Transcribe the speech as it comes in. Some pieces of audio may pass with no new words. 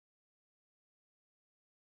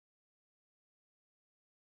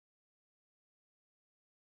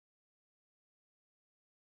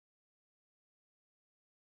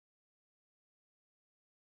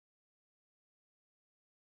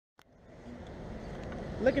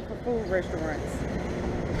Looking for food restaurants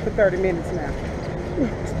for 30 minutes now.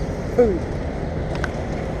 Food.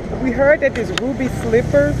 We heard that this Ruby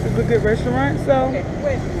Slippers is a good restaurant, so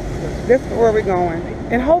that's where we're going.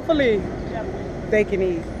 And hopefully they can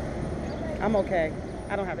eat. I'm okay.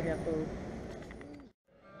 I don't have to have food.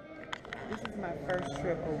 This is my first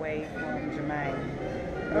trip away from Jermaine.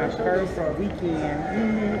 My first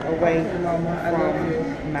weekend away from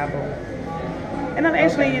my boo. And I'm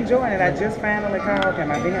actually enjoying it. I just finally called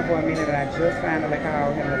him. I've been here for a minute and I just finally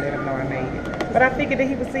called him to let him know I made it. But I figured that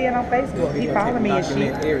he was seeing on Facebook. He followed me and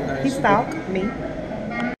shit. He stalked me.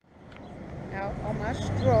 Out on my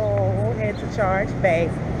stroll, head to charge back.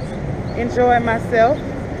 Enjoying myself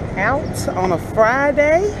out on a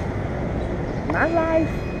Friday. My life,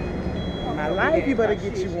 you better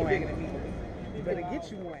get you one. You better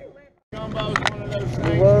get you one. We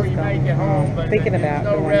was thinking about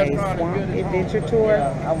doing a swamp adventure tour.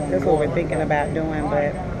 That's what we're thinking about doing,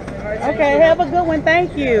 but okay, have a good one,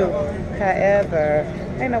 thank you. However,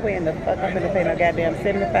 ain't no way in the fuck I'm gonna pay no goddamn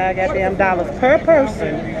 $75 per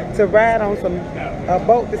person to ride on a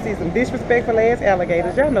boat to see some disrespectful ass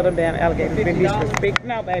alligators. Y'all know them damn alligators been disrespectful.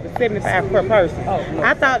 No, baby, 75 per person.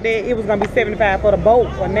 I thought that it was gonna be 75 for the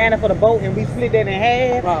boat or 90 for the boat, and we split that in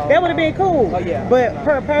half. That would have been cool. But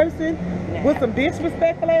per person, with some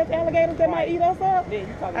disrespectful ass alligators that might eat us up,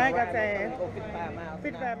 I ain't got time.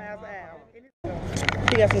 55 miles an hour.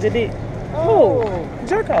 He got some good dick. Oh,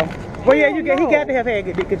 Jerko. Well, yeah, he got to have had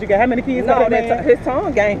good dick because you got how many kids? No, his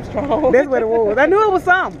tongue game strong. That's what it was. I knew it was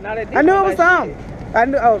something. I knew it was something. I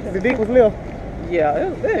knew. Oh, the dick was little. Yeah,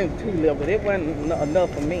 it wasn't too little, but it wasn't enough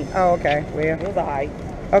for me. Oh, okay. Well, it was alright.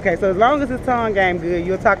 Okay, so as long as his tongue game good,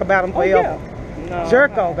 you'll talk about him forever. Yeah. No,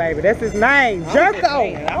 Jerko, baby. That's his name.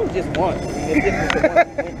 Jerko. I was just one.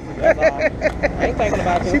 I ain't thinking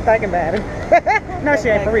about it. She thinking about it. No, she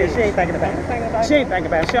ain't for real. She ain't thinking about it. She ain't thinking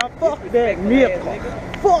about it. She don't fuck that nip.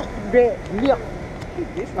 Fuck that nip.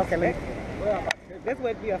 Okay, let's. That's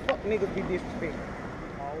what be a fuck niggas be disrespectful.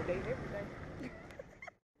 All day, every day.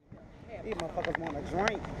 These motherfuckers want to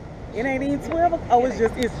drink. It ain't even 12. Oh, it's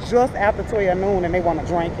just after 12 noon and they want to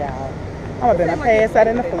drink, y'all. I'm gonna pass out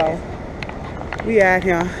in the floor. We out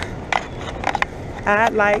here.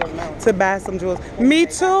 I'd like to buy some jewels. Me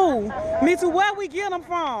too. Me too. Where we get them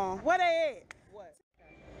from? Where they at? What?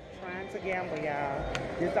 Trying to gamble, y'all.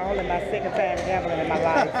 This is only my second time gambling in my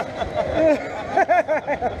life.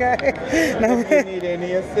 Okay. If you need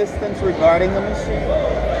any assistance regarding the machine,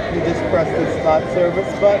 you just press the slot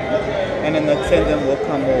service button and an attendant will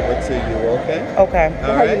come over to you, okay? Okay.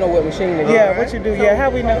 All right. How you know what machine it is? Yeah, what you do? Yeah, how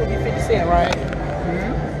we know? 50 cents, right?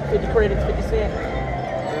 50 credits, 50 cents.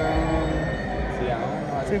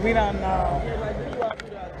 See, we don't know.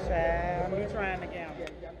 Child, we trying to gamble.